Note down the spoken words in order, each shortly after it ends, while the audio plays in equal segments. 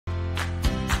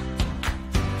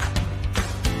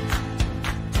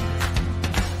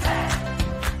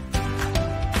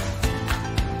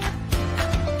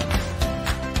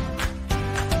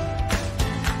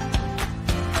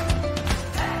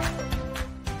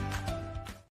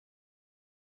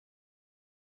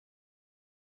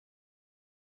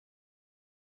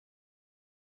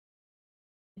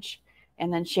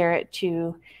and then share it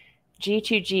to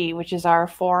G2G, which is our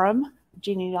forum,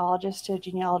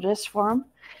 Genealogist-to-Genealogist forum.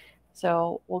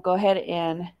 So we'll go ahead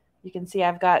and you can see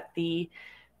I've got the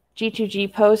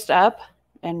G2G post up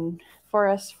and for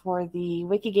us for the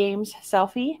WikiGames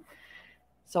selfie.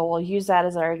 So we'll use that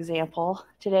as our example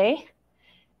today.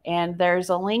 And there's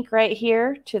a link right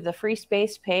here to the free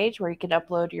space page where you can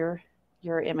upload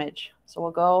your image. So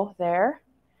we'll go there.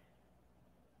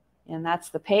 And that's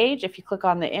the page. If you click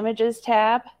on the Images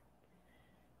tab,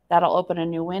 that'll open a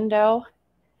new window.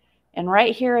 And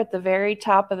right here at the very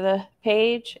top of the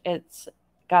page, it's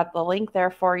got the link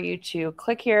there for you to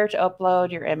click here to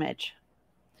upload your image.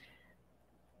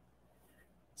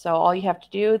 So all you have to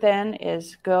do then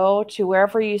is go to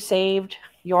wherever you saved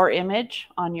your image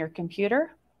on your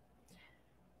computer.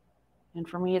 And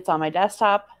for me, it's on my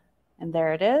desktop, and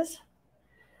there it is.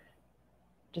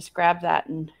 Just grab that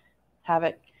and have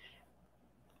it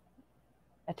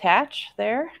attach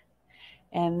there.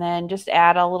 And then just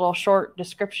add a little short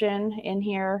description in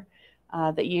here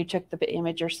that you took the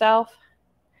image yourself.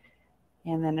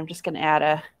 And then I'm just going to add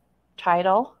a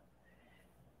title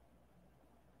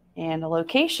and a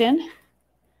location. If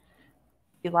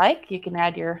you like, you can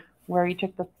add where you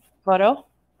took the photo.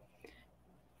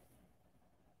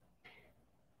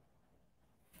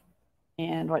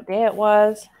 And what day it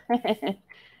was.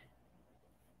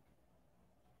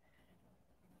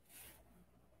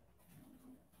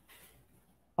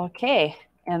 Okay,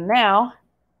 and now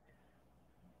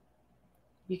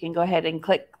you can go ahead and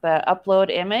click the Upload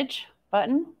Image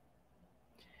button.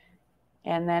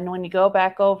 And then when you go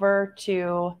back over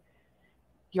to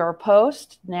your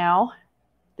post now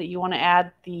that you want to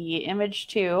add the image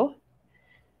to,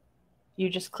 you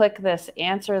just click this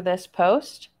Answer This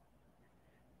Post.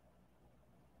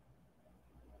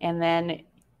 And then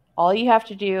all you have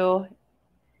to do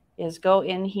is go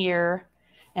in here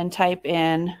and type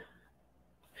in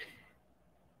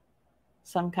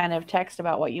some kind of text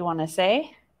about what you want to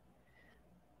say.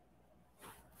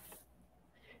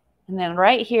 And then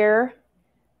right here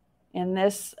in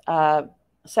this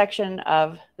section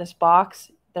of this box,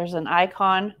 there's an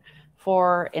icon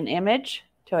for an image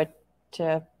to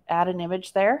add an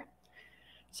image there.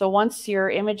 So once your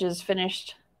image is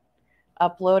finished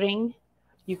uploading,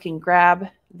 you can grab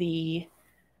the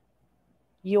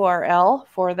URL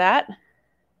for that.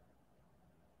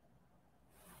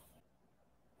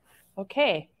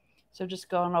 Okay, so just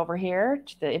going over here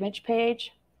to the image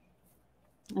page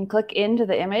and click into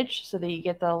the image so that you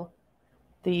get the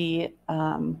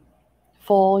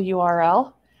full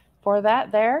URL for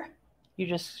that there. You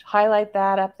just highlight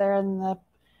that up there in the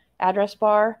address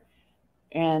bar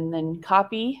and then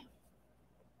copy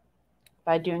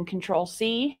by doing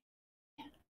Control-C.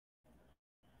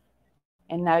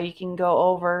 And now you can go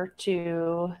over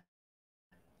to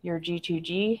your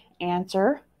G2G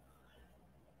answer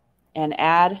and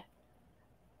add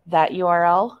that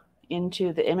URL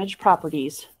into the image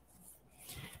properties.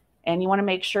 And you want to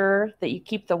make sure that you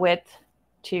keep the width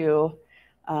to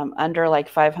under like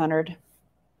 500.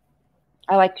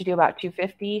 I like to do about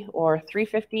 250 or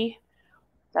 350.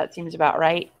 That seems about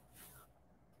right.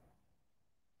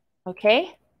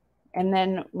 Okay. And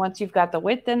then once you've got the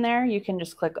width in there, you can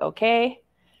just click OK.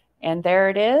 And there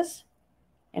it is.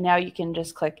 And now you can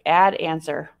just click Add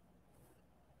Answer.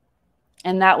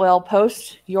 And that will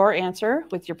post your answer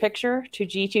with your picture to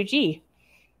G2G.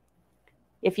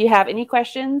 If you have any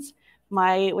questions,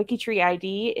 my WikiTree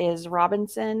ID is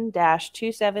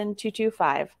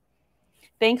Robinson-27225.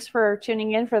 Thanks for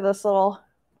tuning in for this little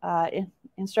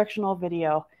instructional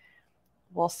video.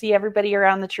 We'll see everybody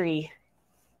around the tree.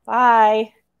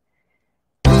 Bye.